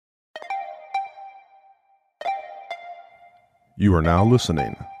You are now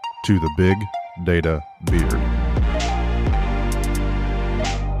listening to the Big Data Beard.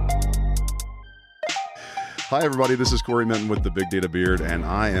 Hi, everybody. This is Corey Minton with the Big Data Beard, and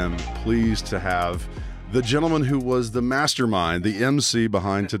I am pleased to have the gentleman who was the mastermind, the MC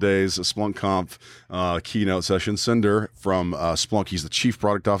behind today's Splunk Conf keynote session, Sendur from Splunk. He's the Chief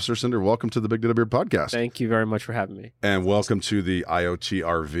Product Officer. Sendur, welcome to the Big Data Beard podcast. Thank you very much for having me. And welcome to the IoT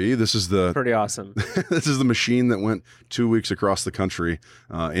RV. This is the pretty awesome. This is the machine that went 2 weeks across the country,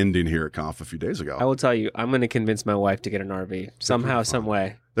 ending here at Conf a few days ago. I will tell you, I'm going to convince my wife to get an RV somehow, some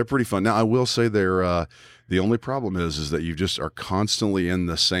way. They're pretty fun. Now, I will say they're the only problem is that you just are constantly in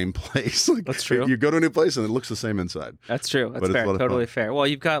the same place. Like, that's true. You go to a new place and it looks the same inside. That's true. That's fair. Totally fair. Well,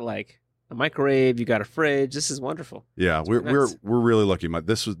 you've got like a microwave, you got a fridge. This is wonderful. Yeah, we're really lucky.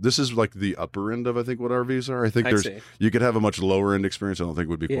 This is like the upper end of I think what RVs are. I think you could have a much lower end experience. I don't think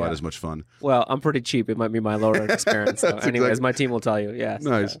would be quite as much fun. Well, I'm pretty cheap. It might be my lower end experience. So anyways, my team will tell you. Yes.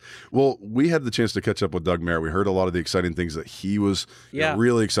 Nice. Well, we had the chance to catch up with Doug Merritt. We heard a lot of the exciting things that he was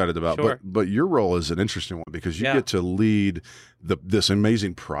really excited about. Sure. But your role is an interesting one because you get to lead this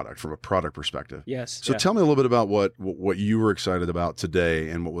amazing product from a product perspective. Yes. So tell me a little bit about what you were excited about today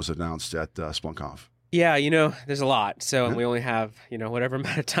and what was announced at Splunk Conf. Yeah, there's a lot. So we only have, whatever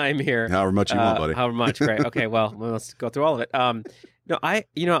amount of time here. However much you want, buddy. However much, great. Okay, well, let's go through all of it. So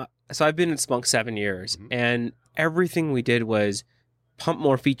I've been at Splunk 7 years, and everything we did was pump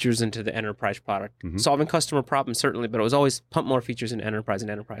more features into the enterprise product, solving customer problems certainly, but it was always pump more features in enterprise.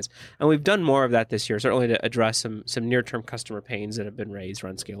 And we've done more of that this year, certainly to address some near-term customer pains that have been raised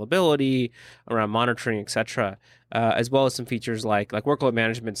around scalability, around monitoring, et cetera, as well as some features like workload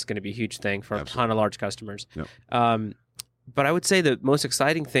management is going to be a huge thing for a ton of large customers. Yep. But I would say the most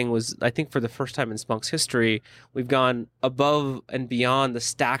exciting thing was, I think for the first time in Splunk's history, we've gone above and beyond the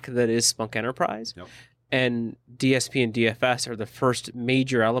stack that is Splunk Enterprise. Yep. And DSP and DFS are the first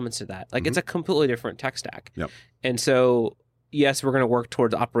major elements of that. It's a completely different tech stack. Yep. And so, yes, we're going to work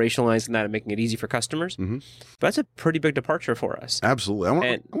towards operationalizing that and making it easy for customers. But that's a pretty big departure for us. Absolutely. I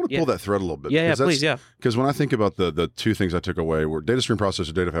want to pull that thread a little bit. Yeah, please. Because when I think about the two things I took away were data stream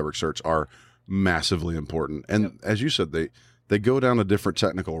processor, data fabric search are massively important. And as you said, they go down a different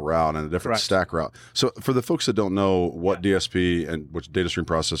technical route and a different stack route. So for the folks that don't know what DSP and which data stream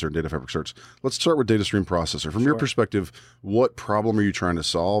processor and data fabric search, let's start with data stream processor. From your perspective, what problem are you trying to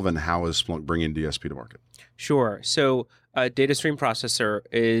solve and how is Splunk bringing DSP to market? Sure. So data stream processor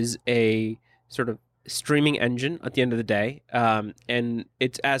is a sort of streaming engine at the end of the day. And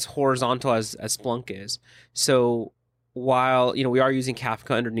it's as horizontal as Splunk is. So while we are using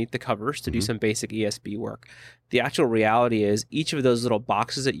Kafka underneath the covers to do some basic ESB work, the actual reality is each of those little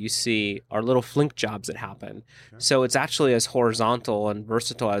boxes that you see are little Flink jobs that happen. Okay. So it's actually as horizontal and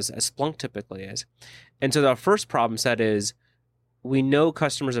versatile as Splunk typically is. And so the first problem set is we know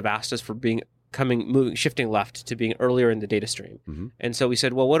customers have asked us for shifting left to being earlier in the data stream. And so we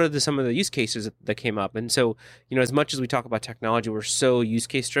said, well, what are some of the use cases that came up? And so, as much as we talk about technology, we're so use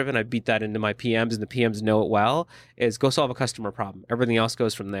case driven. I beat that into my PMs and the PMs know it well, is go solve a customer problem. Everything else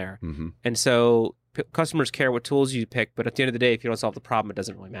goes from there. And so customers care what tools you pick, but at the end of the day, if you don't solve the problem, it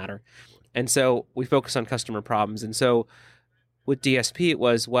doesn't really matter. And so we focus on customer problems. And so with DSP, it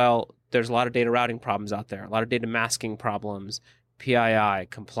was, well, there's a lot of data routing problems out there, a lot of data masking problems, PII,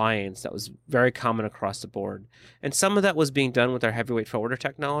 compliance, that was very common across the board. And some of that was being done with our heavyweight forwarder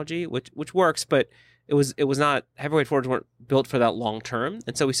technology, which works, but it was not, heavyweight forwarders weren't built for that long term.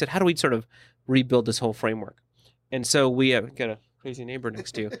 And so we said, how do we sort of rebuild this whole framework? And so we got a crazy neighbor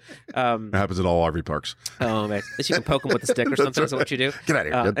next to you. It happens at all RV parks. Oh, man. At least you can poke them with a stick or something. Is that what you do? Get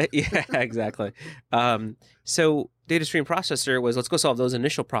out of here. Yeah, exactly. So data stream processor was, let's go solve those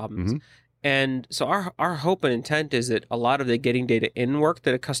initial problems. And so our hope and intent is that a lot of the getting data in work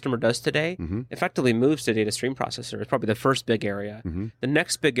that a customer does today effectively moves to data stream processor. It's probably the first big area. The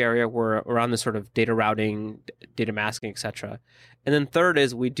next big area were around the sort of data routing, data masking, et cetera. And then third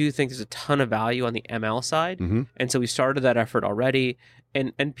is we do think there's a ton of value on the ML side. And so we started that effort already.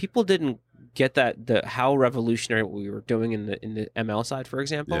 And people didn't get how revolutionary what we were doing in the ML side, for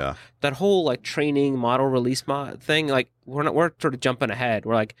example. Yeah. That whole training model release thing, we're sort of jumping ahead.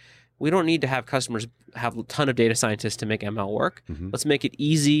 We're like, we don't need to have customers have a ton of data scientists to make ML work. Let's make it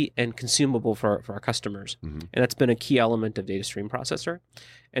easy and consumable for our customers. And that's been a key element of data stream processor.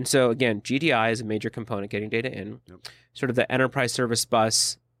 And so again, GDI is a major component getting data in. Sort of the enterprise service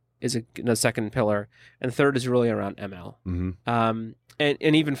bus is a second pillar, and third is really around ML.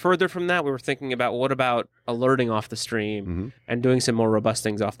 And even further from that, we were thinking about what about alerting off the stream and doing some more robust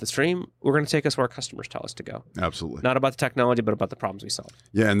things off the stream. We're going to take us where our customers tell us to go. Absolutely. Not about the technology, but about the problems we solve.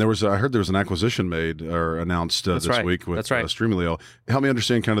 Yeah, and I heard there was an acquisition made or announced this week with Streamlio. Help me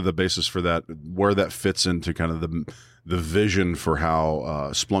understand kind of the basis for that, where that fits into kind of the vision for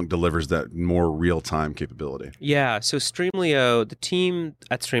how Splunk delivers that more real-time capability. Yeah, so Streamlio, the team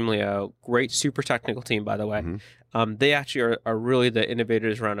at Streamlio, great, super technical team, by the way. They actually are really the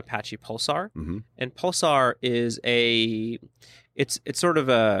innovators around Apache Pulsar. And Pulsar is it's sort of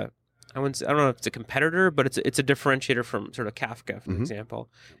I don't know if it's a competitor, but it's a differentiator from sort of Kafka, for example.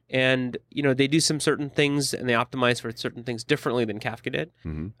 And, they do some certain things and they optimize for certain things differently than Kafka did.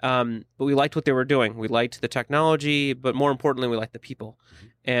 But we liked what they were doing. We liked the technology, but more importantly, we liked the people.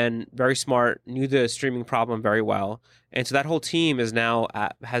 And very smart, knew the streaming problem very well. And so that whole team is now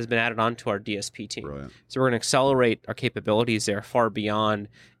has been added on to our DSP team. Brilliant. So we're going to accelerate our capabilities there far beyond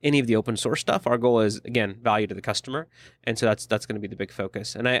any of the open source stuff. Our goal is, again, value to the customer. And so that's going to be the big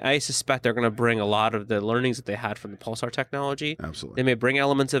focus. And I suspect they're going to bring a lot of the learnings that they had from the Pulsar technology. Absolutely. They may bring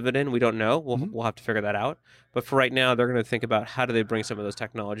elements of it in. We don't know. We'll have to figure that out. But for right now, they're going to think about how do they bring some of those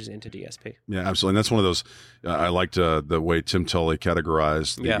technologies into DSP. Yeah, absolutely. And that's one of those, I liked the way Tim Tully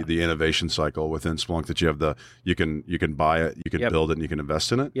categorized the innovation cycle within Splunk, that you have you can buy it, you can build it, and you can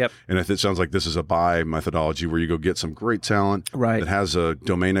invest in it. And if it sounds like this is a buy methodology where you go get some great talent that has a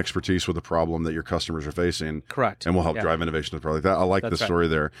domain expertise with a problem that your customers are facing. Correct. And will help drive innovation with product. I like the story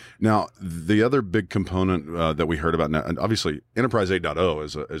there. Now, the other big component that we heard about now, and obviously Enterprise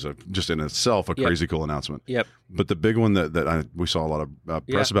 8.0 is a just in itself a crazy cool announcement. But the big one that we saw a lot of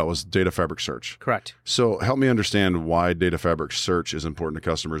press about was Data Fabric Search. Correct. So help me understand why Data Fabric Search is important to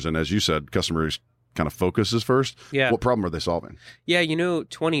customers. And as you said, customers kind of focuses first. What problem are they solving?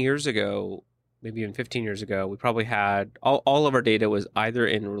 20 years ago, maybe even 15 years ago, we probably had all of our data was either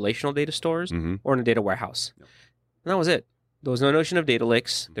in relational data stores or in a data warehouse. And that was it. There was no notion of data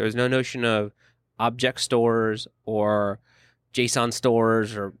lakes. There was no notion of object stores or JSON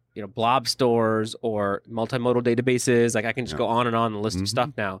stores or blob stores or multimodal databases. Like I can just go on and on the list of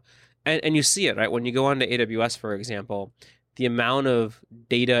stuff now. And you see it, right? When you go onto AWS, for example, the amount of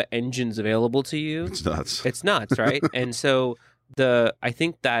data engines available to you, it's nuts, right? And so I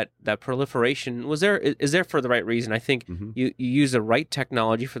think that proliferation is there for the right reason. I think you use the right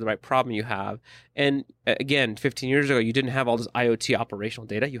technology for the right problem you have. And again, 15 years ago, you didn't have all this IoT operational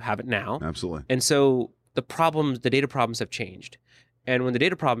data. You have it now. Absolutely. And so the data problems have changed. And when the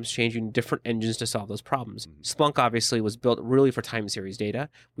data problems change, you need different engines to solve those problems. Splunk obviously was built really for time series data.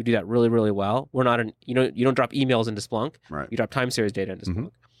 We do that really, really well. We're not you don't drop emails into Splunk. Right. You drop time series data into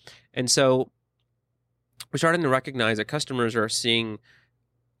Splunk. And so we're starting to recognize that customers are seeing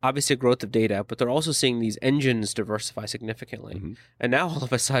obviously a growth of data, but they're also seeing these engines diversify significantly. And now all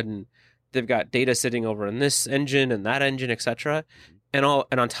of a sudden they've got data sitting over in this engine and that engine, et cetera. And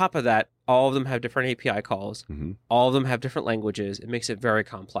on top of that, all of them have different API calls. All of them have different languages. It makes it very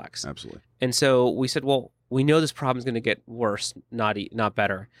complex. Absolutely. And so we said, well, we know this problem is going to get worse, not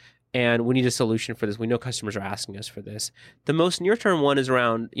better. And we need a solution for this. We know customers are asking us for this. The most near-term one is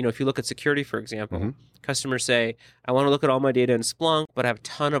around, if you look at security, for example, customers say, I want to look at all my data in Splunk, but I have a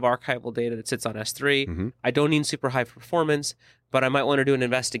ton of archival data that sits on S3. I don't need super high performance, but I might want to do an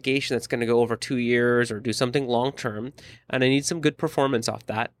investigation that's going to go over 2 years or do something long-term, and I need some good performance off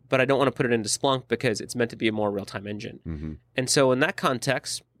that, but I don't want to put it into Splunk because it's meant to be a more real-time engine. And so in that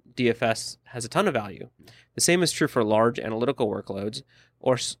context, DFS has a ton of value. The same is true for large analytical workloads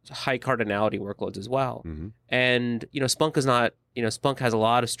or high cardinality workloads as well. And Splunk is not. Splunk has a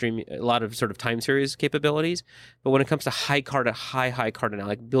lot of sort of time series capabilities, but when it comes to high cardinality,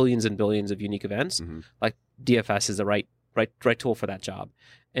 like billions and billions of unique events, like DFS is the right tool for that job.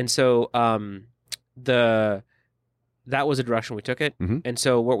 And so that was the direction we took it. And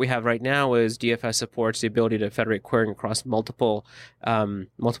so what we have right now is DFS supports the ability to federate querying across multiple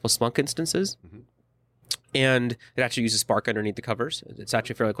Splunk instances. And it actually uses Spark underneath the covers. It's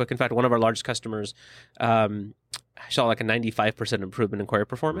actually fairly quick. In fact, one of our largest customers saw like a 95% improvement in query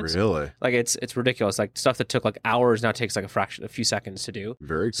performance. Really? Like it's ridiculous. Like stuff that took like hours now takes like a few seconds to do.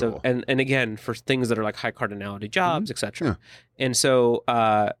 Very cool. So and again, for things that are like high cardinality jobs, etc. And so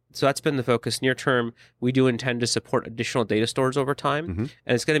that's been the focus. Near term, we do intend to support additional data stores over time,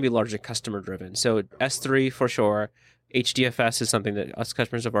 and it's going to be largely customer driven. So S3 for sure. HDFS is something that us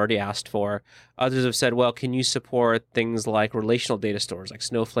customers have already asked for. Others have said, well, can you support things like relational data stores like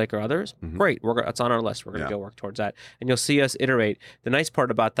Snowflake or others? Great. That's on our list. We're going to go work towards that. And you'll see us iterate. The nice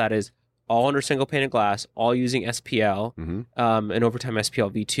part about that is all under single pane of glass, all using SPL, and over time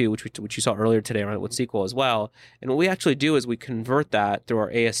SPL v2, which you saw earlier today around with SQL as well. And what we actually do is we convert that through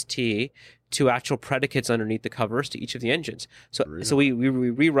our AST to actual predicates underneath the covers to each of the engines. So we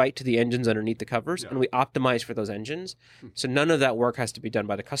rewrite to the engines underneath the covers, and we optimize for those engines. So none of that work has to be done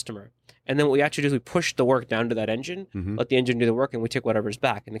by the customer. And then what we actually do is we push the work down to that engine, let the engine do the work, and we take whatever's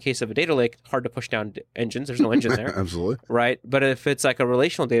back. In the case of a data lake, hard to push down engines. There's no engine there. Absolutely. Right? But if it's like a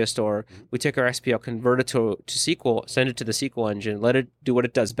relational data store, we take our SPL, convert it to SQL, send it to the SQL engine, let it do what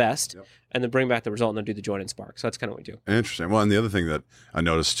it does best, and then bring back the result and then do the join in Spark. So that's kind of what we do. Interesting. Well, and the other thing that I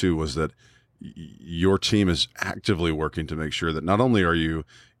noticed too was that your team is actively working to make sure that not only are you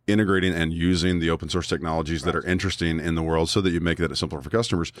integrating and using the open source technologies that are interesting in the world so that you make that simpler for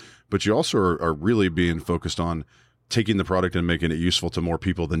customers, but you also are really being focused on taking the product and making it useful to more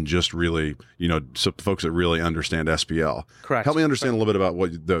people than just really, some folks that really understand SPL. Correct. Help me understand a little bit about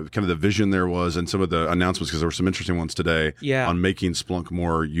what the kind of the vision there was and some of the announcements, because there were some interesting ones today on making Splunk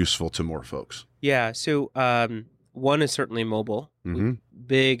more useful to more folks. Yeah. So one is certainly mobile.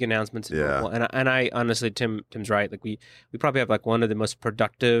 Big announcements in mobile. And I honestly, Tim's right. Like we probably have like one of the most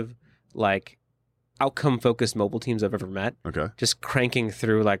productive, like outcome focused mobile teams I've ever met. Okay. Just cranking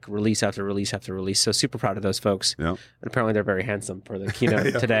through like release after release after release. So super proud of those folks. Yeah. And apparently they're very handsome for the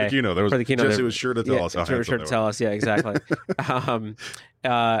keynote today. For the keynote, Jesse was sure to tell us how handsome they were. Yeah, exactly.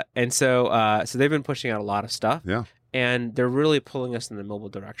 And so they've been pushing out a lot of stuff. Yeah. And they're really pulling us in the mobile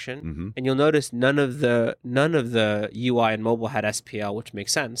direction. And you'll notice none of the UI in mobile had SPL, which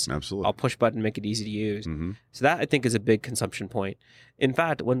makes sense. Absolutely. I'll push button, make it easy to use. So that I think is a big consumption point. In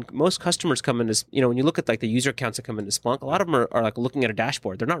fact, when most customers come into, when you look at like the user accounts that come into Splunk, a lot of them are like looking at a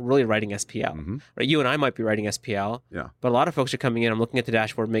dashboard. They're not really writing SPL. Right? You and I might be writing SPL. Yeah. But a lot of folks are coming in, I'm looking at the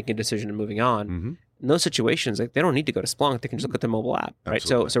dashboard, making a decision and moving on. In those situations, like they don't need to go to Splunk. They can just look at the mobile app, right?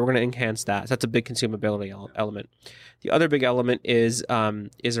 Absolutely. So we're going to enhance that. So that's a big consumability element. The other big element is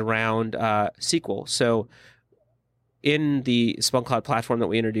around SQL. So in the Splunk Cloud platform that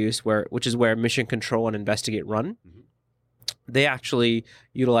we introduced, which is where Mission Control and Investigate run, they actually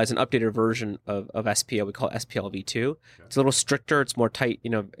utilize an updated version of SPL. We call it SPL v2. Okay. It's a little stricter. It's more tight.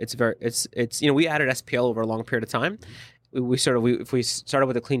 It's we added SPL over a long period of time. If we started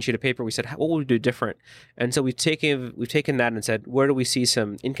with a clean sheet of paper, we said, what would we do different? And so we've taken that and said, where do we see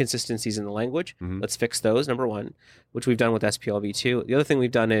some inconsistencies in the language? Let's fix those, number one, which we've done with SPL v2. The other thing we've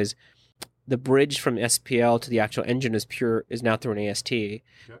done is the bridge from SPL to the actual engine is now through an AST.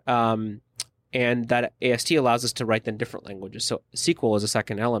 Okay. And that AST allows us to write in different languages. So SQL is a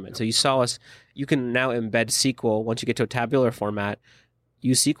second element. Yep. So you can now embed SQL once you get to a tabular format,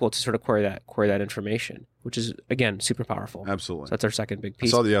 use SQL to sort of query that information, which is, again, super powerful. Absolutely. So that's our second big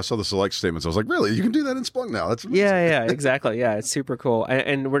piece. I saw the select statements. I was like, really? You can do that in Splunk now? That's amazing. Yeah, exactly. Yeah, it's super cool.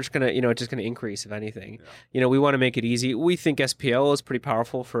 And we're just going to, it's just going to increase, if anything. Yeah. We want to make it easy. We think SPL is pretty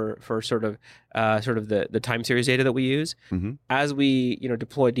powerful for sort of the time series data that we use. As we,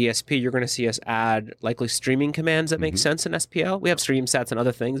 deploy DSP, you're going to see us add likely streaming commands that make sense in SPL. We have stream sets and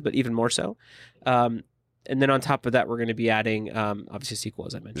other things, but even more so. And then on top of that, we're going to be adding, obviously, SQL,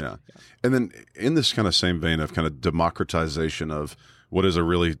 as I mentioned. Yeah. And then in this kind of same vein of kind of democratization of what is a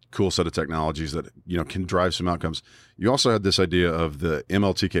really cool set of technologies that, can drive some outcomes, you also had this idea of the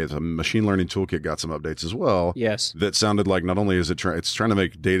MLTK, the machine learning toolkit, got some updates as well. Yes. That sounded like not only is it's trying to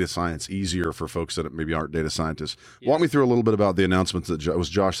make data science easier for folks that maybe aren't data scientists. Walk me through a little bit about the announcements that it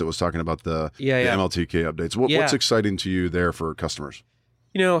was Josh that was talking about the MLTK updates. What's exciting to you there for customers?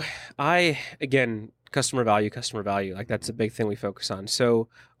 Customer value, like that's a big thing we focus on. So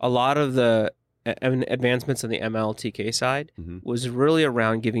a lot of the advancements on the MLTK side was really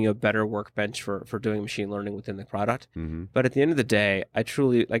around giving you a better workbench for doing machine learning within the product. But at the end of the day, I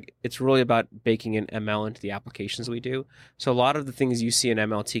truly it's really about baking in ML into the applications we do. So a lot of the things you see in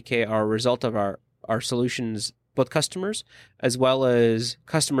MLTK are a result of our solutions, both customers as well as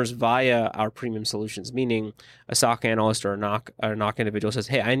customers via our premium solutions, meaning a SOC analyst or a NOC individual says,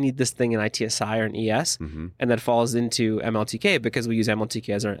 hey, I need this thing in ITSI or in ES, and that falls into MLTK because we use MLTK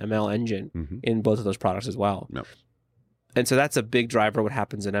as our ML engine in both of those products as well. Yep. And so that's a big driver of what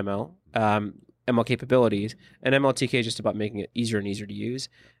happens in ML capabilities. And MLTK is just about making it easier and easier to use.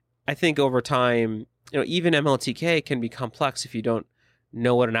 I think over time, even MLTK can be complex if you don't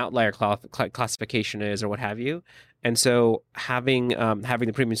know what an outlier classification is or what have you. And so having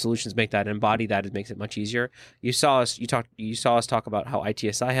the premium solutions make that, embody that, it makes it much easier. You saw us talk about how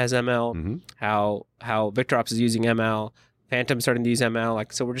ITSI has ML, how VictorOps is using ML, Phantom's starting to use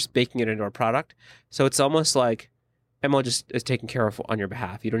ML. So we're just baking it into our product. So it's almost like ML just is taken care of on your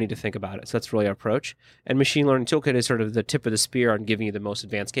behalf. You don't need to think about it. So that's really our approach. And machine learning toolkit is sort of the tip of the spear on giving you the most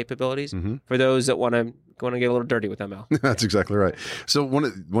advanced capabilities for those that want to get a little dirty with ML. That's exactly right. So one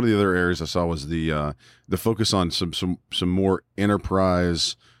of the other areas I saw was the focus on some more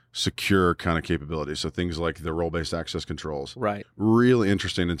enterprise secure kind of capabilities. So things like the role-based access controls. Right. Really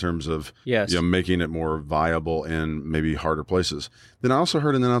interesting in terms of yes. Making it more viable in maybe harder places. Then I also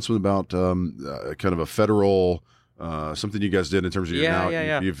heard an announcement about kind of a federal something you guys did in terms of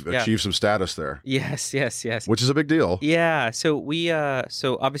you've achieved some status there. Yes. Which is a big deal. Yeah. So we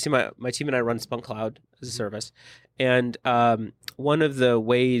so obviously my team and I run Splunk Cloud as a service. And one of the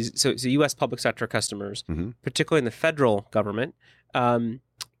ways so US public sector customers, particularly in the federal government,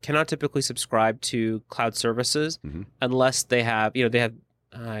 cannot typically subscribe to cloud services unless they have,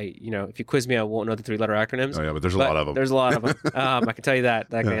 if you quiz me, I won't know the 3-letter acronyms. Oh yeah, but there's a lot of them. There's a lot of them. I can tell you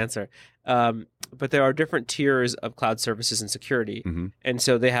that I can answer. But there are different tiers of cloud services and security. And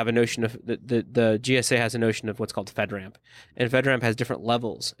so they have a notion of, the GSA has a notion of what's called FedRAMP. And FedRAMP has different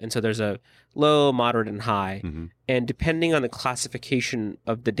levels. And so there's a low, moderate, and high. And depending on the classification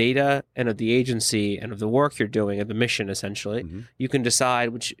of the data and of the agency and of the work you're doing, of the mission essentially, you can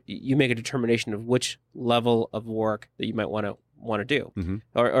decide you make a determination of which level of work that you might want to do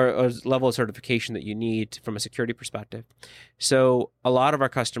or level of certification that you need from a security perspective. So a lot of our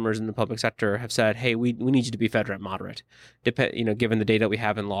customers in the public sector have said, hey, we need you to be FedRAMP moderate, given the data we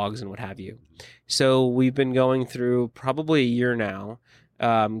have in logs and what have you. So we've been going through probably a year now,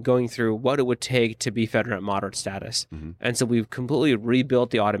 going through what it would take to be FedRAMP moderate status. And so we've completely rebuilt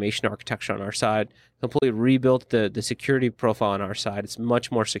the automation architecture on our side, completely rebuilt the security profile on our side. It's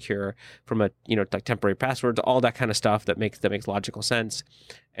much more secure from like temporary passwords, all that kind of stuff that makes logical sense.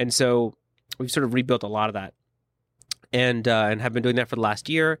 And so we've sort of rebuilt a lot of that and have been doing that for the last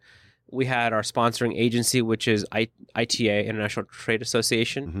year. We had our sponsoring agency, which is ITA, International Trade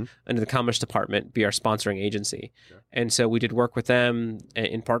Association, under the Commerce Department, be our sponsoring agency. And so we did work with them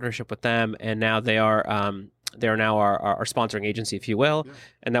in partnership with them, and now they are now our sponsoring agency, if you will.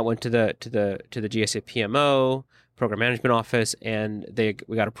 And that went to the GSA PMO, Program Management Office, and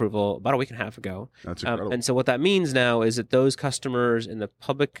we got approval about a week and a half ago. That's incredible. And so what that means now is that those customers in the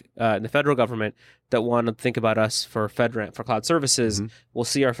in the federal government that want to think about us for FedRAMP, for cloud services, will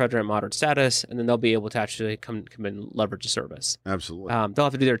see our FedRAMP moderate status, and then they'll be able to actually come and leverage the service. Absolutely. They'll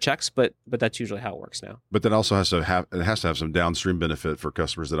have to do their checks, but that's usually how it works now. But that also has to have some downstream benefit for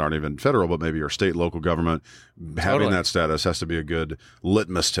customers that aren't even federal, but maybe are state, local government. Having that status has to be a good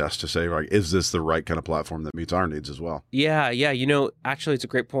litmus test to say, like, is this the right kind of platform that meets our needs as well? Yeah. Actually, it's a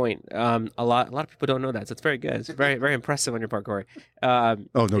great point. A lot of people don't know that, so it's very good. It's very, very impressive on your part, Corey.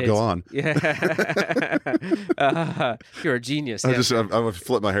 Go on. Yeah. You're a genius. I would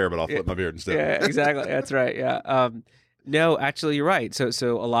flip my hair, but I'll flip my beard instead. Yeah, exactly. That's right. Yeah. No, actually, you're right. So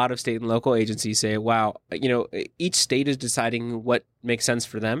a lot of state and local agencies say, wow, each state is deciding what makes sense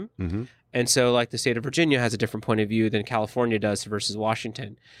for them. And so like the state of Virginia has a different point of view than California does versus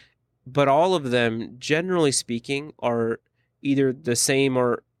Washington. But all of them, generally speaking, are either the same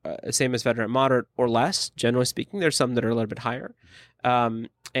or same as FedRAMP moderate or less. Generally speaking, there's some that are a little bit higher.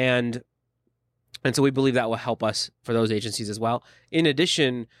 And so we believe that will help us for those agencies as well. In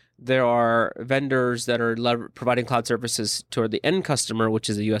addition, there are vendors that are providing cloud services toward the end customer, which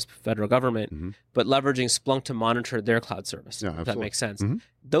is the U.S. federal government, but leveraging Splunk to monitor their cloud service. If that makes sense.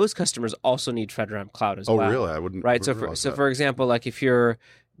 Those customers also need FedRAMP Cloud as well. Oh, really? I wouldn't. Right. For example, like if you're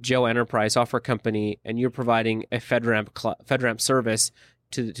Joe Enterprise software company and you're providing a FedRAMP service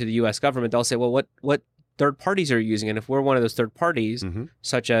to the U.S. government, they'll say, well, what third parties are using, and if we're one of those third parties,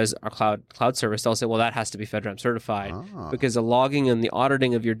 such as our cloud service, they'll say, well, that has to be FedRAMP certified because the logging and the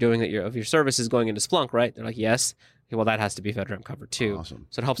auditing of your service is going into Splunk, right? They're like, yes. Okay, well, that has to be FedRAMP covered too. Awesome.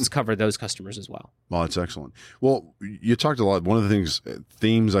 So it helps us cover those customers as well. Well, that's excellent. Well, you talked a lot. One of the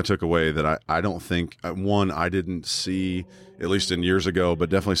themes I took away that I don't think, I didn't see, at least in years ago, but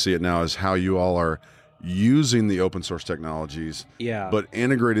definitely see it now, is how you all are using the open source technologies, but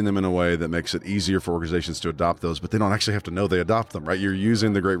integrating them in a way that makes it easier for organizations to adopt those, but they don't actually have to know they adopt them, right? You're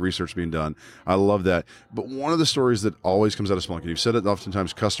using the great research being done. I love that. But one of the stories that always comes out of Splunk, and you've said it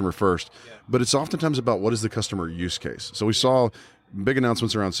oftentimes, customer first, but it's oftentimes about what is the customer use case. So we saw big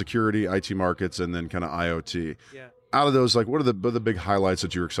announcements around security, IT markets, and then kind of IoT. Out of those, like, what are the big highlights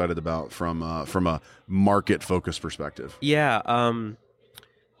that you're excited about from a market focus perspective?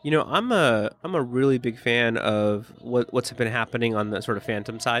 I'm a really big fan of what's been happening on the sort of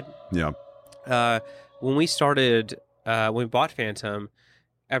Phantom side. When we bought Phantom,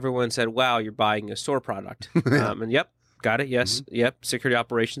 everyone said, "Wow, you're buying a SOAR product." And yep, got it. Yes, yep, security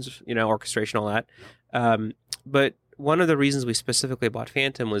operations, orchestration, all that. But one of the reasons we specifically bought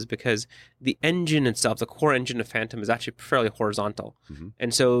Phantom was because the engine itself, the core engine of Phantom, is actually fairly horizontal.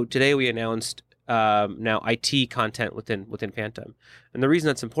 And so today we announced now IT content within Phantom. And the reason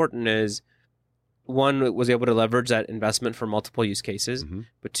that's important is, one, it was able to leverage that investment for multiple use cases.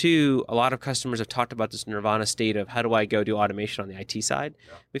 But two, a lot of customers have talked about this nirvana state of how do I go do automation on the IT side?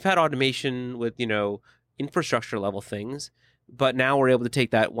 Yeah. We've had automation with, infrastructure level things, but now we're able to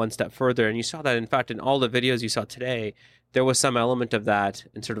take that one step further. And you saw that, in fact, in all the videos you saw today, there was some element of that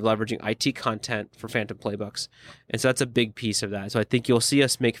in sort of leveraging IT content for Phantom playbooks. And so that's a big piece of that. So I think you'll see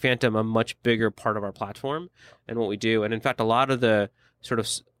us make Phantom a much bigger part of our platform and what we do. And in fact, a lot of the sort of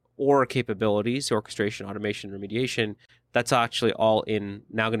OR capabilities, orchestration, automation, remediation, that's actually all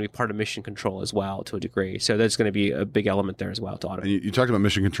now going to be part of mission control as well to a degree. So there's going to be a big element there as well to automate. And you talked about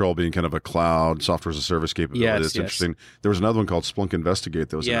mission control being kind of a cloud software as a service capability. That's interesting. There was another one called Splunk Investigate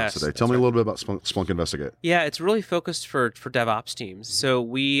that was announced today. Tell me a little bit about Splunk Investigate. Yeah, it's really focused for DevOps teams. So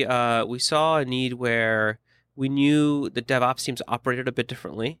we saw a need where we knew the DevOps teams operated a bit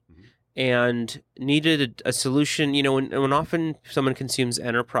differently. And needed a solution. When often someone consumes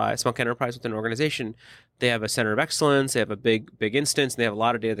Splunk Enterprise within an organization, they have a center of excellence, they have a big instance, and they have a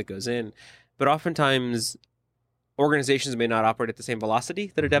lot of data that goes in. But oftentimes, organizations may not operate at the same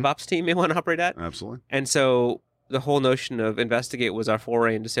velocity that a DevOps team may want to operate at. Absolutely. And so the whole notion of Investigate was our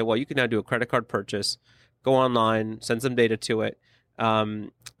foray into say, well, you can now do a credit card purchase, go online, send some data to it, and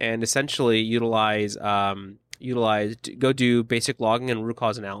essentially utilize go do basic logging and root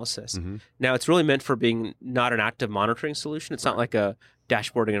cause analysis. Now, it's really meant for being not an active monitoring solution. It's not like a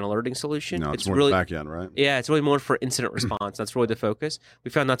dashboarding and alerting solution. No, it's more really back end, right? Yeah, it's really more for incident response. That's really the focus.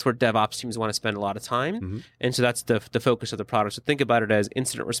 We found that's where DevOps teams want to spend a lot of time. And so that's the focus of the product. So think about it as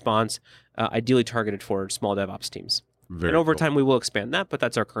incident response, ideally targeted for small DevOps teams. And over time, we will expand that, but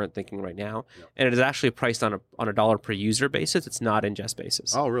that's our current thinking right now. Yep. And it is actually priced on a dollar per user basis. It's not ingest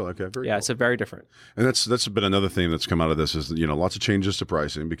basis. Oh, really? Okay, very cool. It's a very different. And that's been another theme that's come out of this is lots of changes to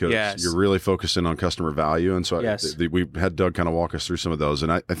pricing because you're really focusing on customer value. And so we had Doug kind of walk us through some of those.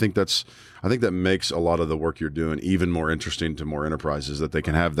 And I think that makes a lot of the work you're doing even more interesting to more enterprises that they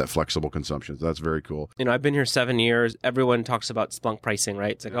can have that flexible consumption. So that's very cool. I've been here 7 years. Everyone talks about Splunk pricing,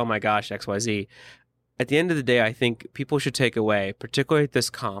 right? It's like, oh my gosh, XYZ. At the end of the day, I think people should take away, particularly at this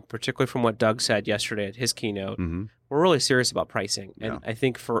comp, particularly from what Doug said yesterday at his keynote, we're really serious about pricing. And I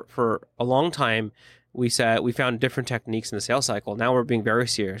think for a long time, we found different techniques in the sales cycle. Now we're being very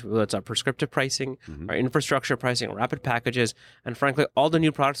serious. Whether it's our prescriptive pricing, our infrastructure pricing, rapid packages, and frankly, all the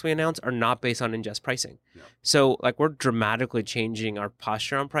new products we announce are not based on ingest pricing. Yeah. So we're dramatically changing our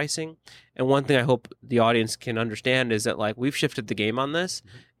posture on pricing. And one thing I hope the audience can understand is that we've shifted the game on this.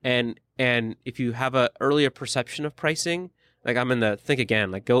 And if you have an earlier perception of pricing, I'm in the think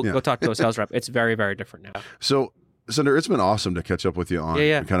again, go talk to a sales rep. It's very, very different now. So, Sendur, it's been awesome to catch up with you on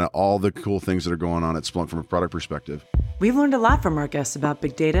kind of all the cool things that are going on at Splunk from a product perspective. We've learned a lot from our guests about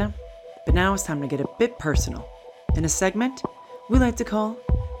big data, but now it's time to get a bit personal. In a segment we like to call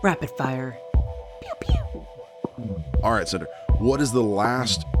Rapid Fire. Pew, pew. All right, Sendur, what is the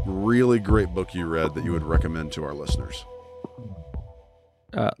last really great book you read that you would recommend to our listeners?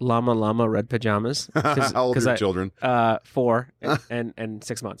 Llama Llama Red Pajamas. How old are your children? 4 and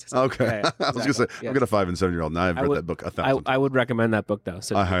 6 months. Okay. I was going to say, I've got a 5 and 7-year-old. Now I've read that book 1,000 times. I would recommend that book, though.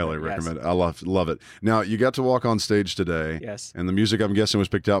 So I highly recommend it. I love it. Now, you got to walk on stage today. Yes. And the music, I'm guessing, was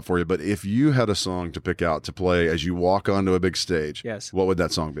picked out for you. But if you had a song to pick out to play as you walk onto a big stage, what would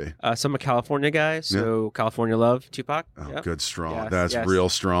that song be? So I'm a California guy, so California Love, Tupac. Oh, good, strong. Yes, That's real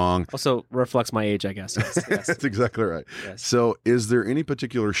strong. Also reflects my age, I guess. Yes. That's exactly right. Yes. So is there any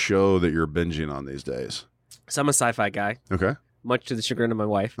particular show that you're binging on these days? So I'm a sci-fi guy. Okay. Much to the chagrin of my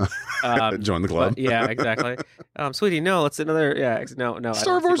wife. Join the club. Yeah, exactly. Sweetie, no, let's another. Yeah, no.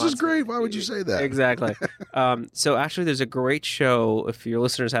 Star Wars is great. Why would you say that? Exactly. So actually, there's a great show. If your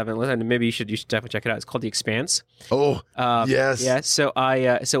listeners haven't listened, maybe you should definitely check it out. It's called The Expanse. Oh, yes. Yeah. So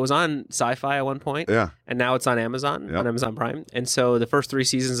so it was on Sci-Fi at one point. Yeah. And now it's on Amazon, on Amazon Prime. And so the first 3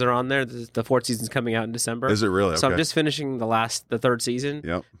 seasons are on there. The 4th season's coming out in December. Is it really? So I'm just finishing the 3rd season.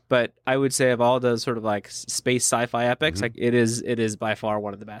 Yep. But I would say of all the sort of space sci-fi epics, it is by far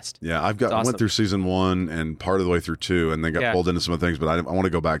one of the best. Yeah, I went through season 1 and part of the way through 2, and then got pulled into some of the things. But I want to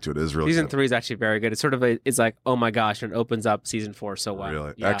go back to it. It is really season good. 3 is actually very good. It's sort of it's like, oh my gosh, and it opens up season 4 so well.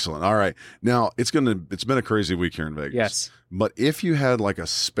 Really excellent. All right, now it's been a crazy week here in Vegas. Yes. But if you had a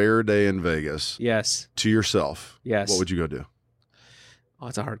spare day in Vegas, to yourself, what would you go do? Oh,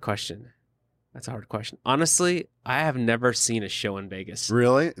 it's a hard question. That's a hard question. Honestly, I have never seen a show in Vegas.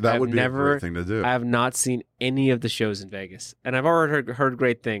 Really? That would be a great thing to do. I have not seen any of the shows in Vegas. And I've already heard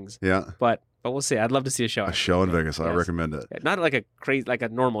great things. Yeah. But But we'll see. I'd love to see a show. A show in Vegas. I recommend it. Not like a crazy, like a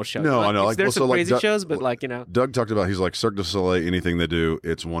normal show. No, I know. Like, there's some crazy shows, but like, Doug talked about, he's like, Cirque du Soleil, anything they do,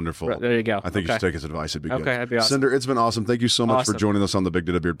 it's wonderful. Right, there you go. I think you should take his advice. It'd be good. Okay, that'd be awesome. Sendur, it's been awesome. Thank you so much for joining us on the Big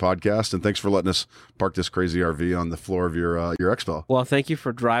Data Beard podcast. And thanks for letting us park this crazy RV on the floor of your expo. Well, thank you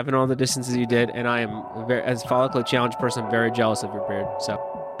for driving all the distances you did. And I am, as a follically challenged person, very jealous of your beard.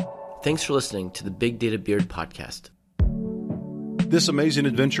 So, thanks for listening to the Big Data Beard podcast. This amazing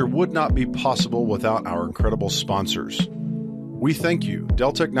adventure would not be possible without our incredible sponsors. We thank you,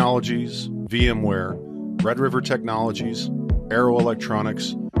 Dell Technologies, VMware, Red River Technologies, Arrow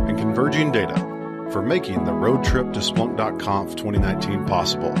Electronics, and Converging Data for making the road trip to Splunk.conf 2019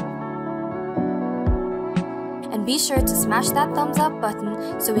 possible. And be sure to smash that thumbs up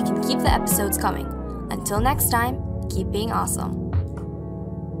button so we can keep the episodes coming. Until next time, keep being awesome.